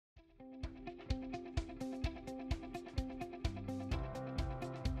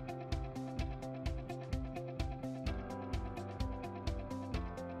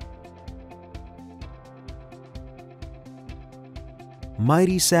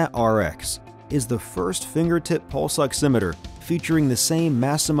MightySat RX is the first fingertip pulse oximeter featuring the same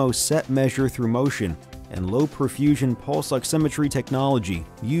Masimo set measure through motion and low perfusion pulse oximetry technology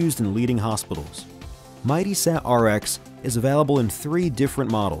used in leading hospitals. MightySat RX is available in 3 different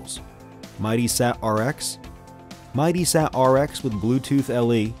models: MightySat RX, MightySat RX with Bluetooth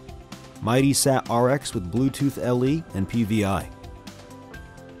LE, MightySat RX with Bluetooth LE and PVI.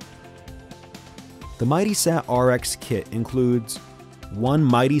 The MightySat RX kit includes one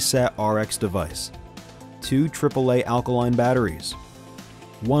MightySat RX device, 2 AAA alkaline batteries,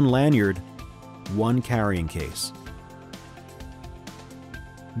 1 lanyard, 1 carrying case.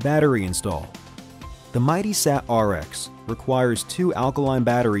 Battery install. The MightySat RX requires 2 alkaline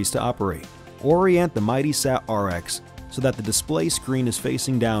batteries to operate. Orient the MightySat RX so that the display screen is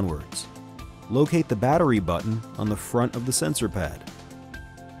facing downwards. Locate the battery button on the front of the sensor pad.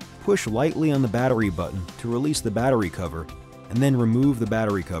 Push lightly on the battery button to release the battery cover, and then remove the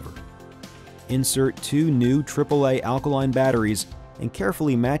battery cover. Insert 2 new AAA alkaline batteries and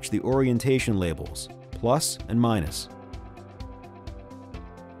carefully match the orientation labels, plus and minus.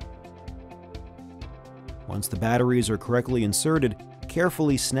 Once the batteries are correctly inserted,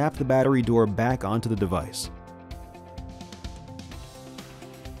 carefully snap the battery door back onto the device.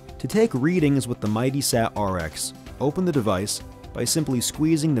 To take readings with the MightySat RX, open the device by simply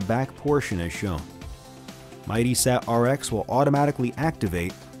squeezing the back portion as shown. MightySat RX will automatically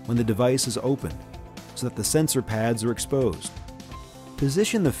activate when the device is opened, so that the sensor pads are exposed.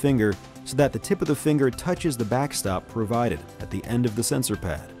 Position the finger so that the tip of the finger touches the backstop provided at the end of the sensor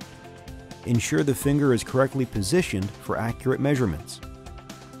pad. Ensure the finger is correctly positioned for accurate measurements.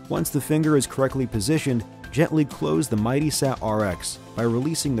 Once the finger is correctly positioned, gently close the MightySat RX by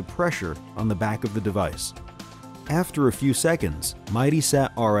releasing the pressure on the back of the device. After a few seconds,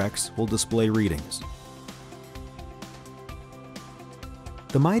 MightySat RX will display readings.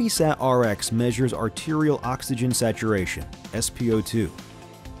 The MightySat RX measures arterial oxygen saturation, SpO2,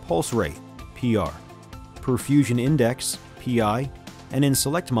 pulse rate, PR, perfusion index, PI, and in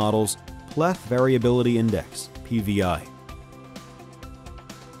select models, pleth variability index, PVI.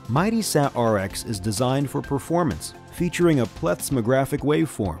 MightySat RX is designed for performance, featuring a plethysmographic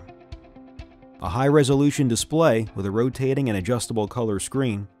waveform, a high-resolution display with a rotating and adjustable color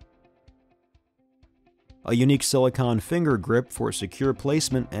screen, a unique silicone finger grip for secure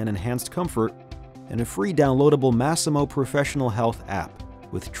placement and enhanced comfort, and a free downloadable Masimo Professional Health app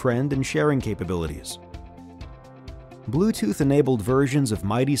with trend and sharing capabilities. Bluetooth-enabled versions of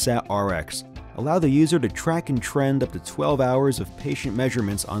MightySat RX allow the user to track and trend up to 12 hours of patient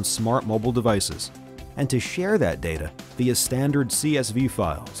measurements on smart mobile devices, and to share that data via standard CSV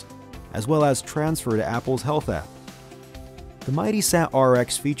files, as well as transfer to Apple's Health app. The MightySat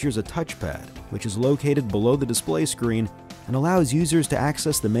RX features a touchpad, which is located below the display screen and allows users to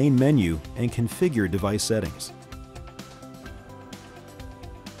access the main menu and configure device settings.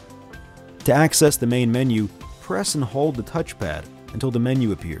 To access the main menu, press and hold the touchpad until the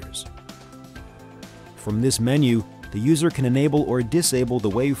menu appears. From this menu, the user can enable or disable the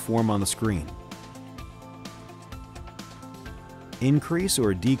waveform on the screen, increase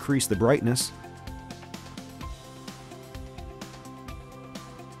or decrease the brightness,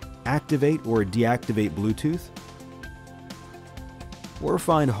 activate or deactivate Bluetooth, or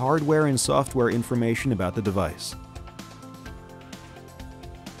find hardware and software information about the device.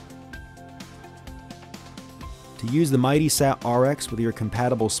 To use the MightySat RX with your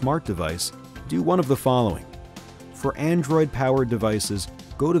compatible smart device, do one of the following. For Android-powered devices,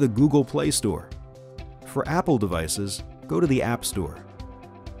 go to the Google Play Store. For Apple devices, go to the App Store.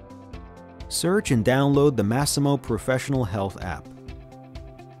 Search and download the Masimo Professional Health app.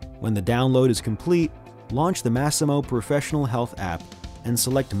 When the download is complete, launch the Masimo Professional Health app and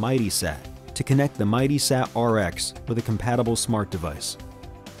select MightySat to connect the MightySat RX with a compatible smart device.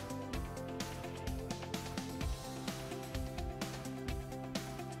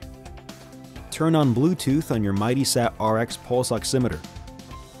 Turn on Bluetooth on your MightySat RX pulse oximeter.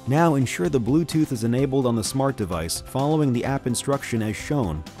 Now ensure the Bluetooth is enabled on the smart device following the app instruction as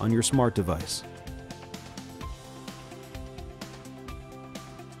shown on your smart device.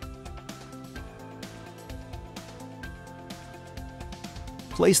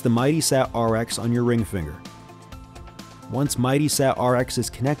 Place the MightySat RX on your ring finger. Once MightySat RX is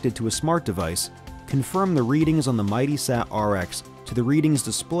connected to a smart device, confirm the readings on the MightySat RX to the readings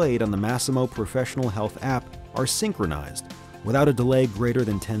displayed on the Masimo Professional Health app are synchronized without a delay greater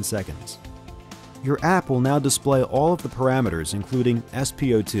than 10 seconds. Your app will now display all of the parameters including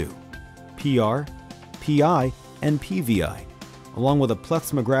SpO2, PR, PI, and PVI, along with a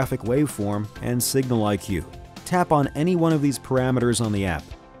plethysmographic waveform and Signal IQ, Tap on any one of these parameters on the app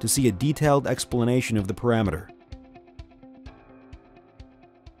to see a detailed explanation of the parameter.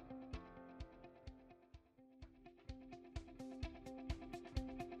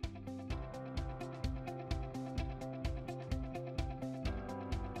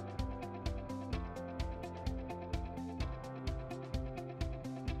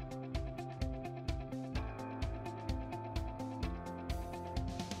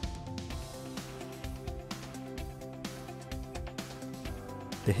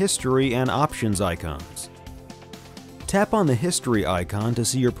 The History and Options icons. Tap on the History icon to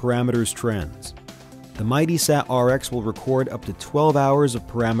see your parameters trends. The MightySat RX will record up to 12 hours of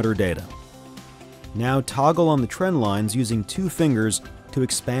parameter data. Now toggle on the trend lines using 2 fingers to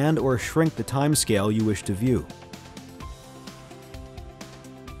expand or shrink the timescale you wish to view.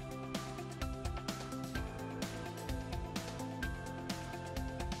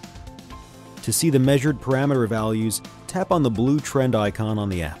 To see the measured parameter values, tap on the blue trend icon on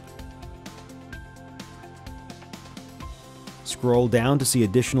the app. Scroll down to see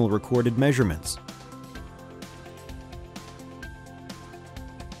additional recorded measurements.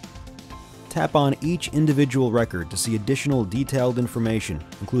 Tap on each individual record to see additional detailed information,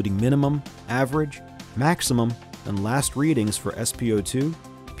 including minimum, average, maximum, and last readings for SpO2,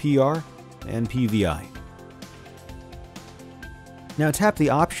 PR, and PVI. Now tap the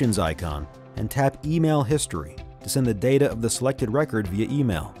Options icon and tap Email History to send the data of the selected record via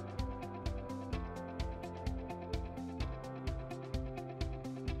email.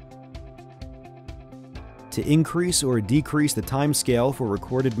 To increase or decrease the timescale for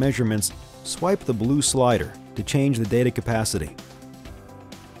recorded measurements, swipe the blue slider to change the data capacity.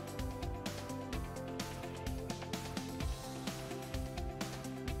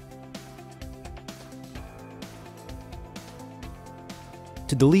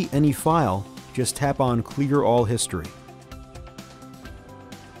 To delete any file, just tap on Clear All History.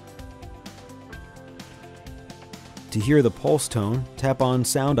 To hear the pulse tone, tap on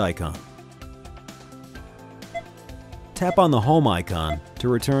Sound icon. Tap on the Home icon to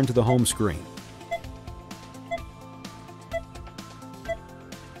return to the home screen.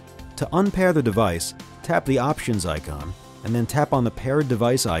 To unpair the device, tap the Options icon, and then tap on the Paired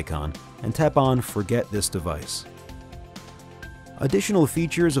Device icon and tap on Forget this device. Additional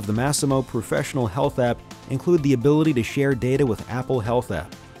features of the Masimo Professional Health app include the ability to share data with Apple Health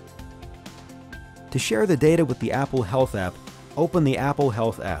app. To share the data with the Apple Health app, open the Apple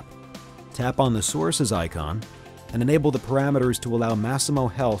Health app. Tap on the Sources icon and enable the parameters to allow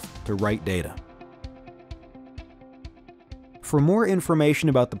Masimo Health to write data. For more information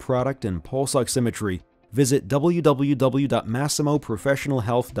about the product and pulse oximetry, visit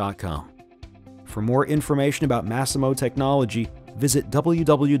www.masimoprofessionalhealth.com. For more information about Masimo technology, visit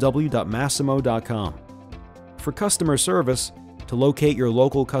www.masimo.com. For customer service, to locate your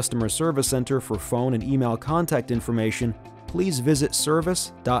local customer service center for phone and email contact information, please visit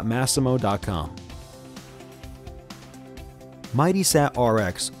service.masimo.com. MightySat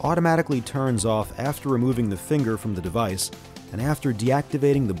RX automatically turns off after removing the finger from the device and after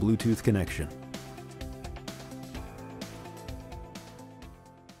deactivating the Bluetooth connection.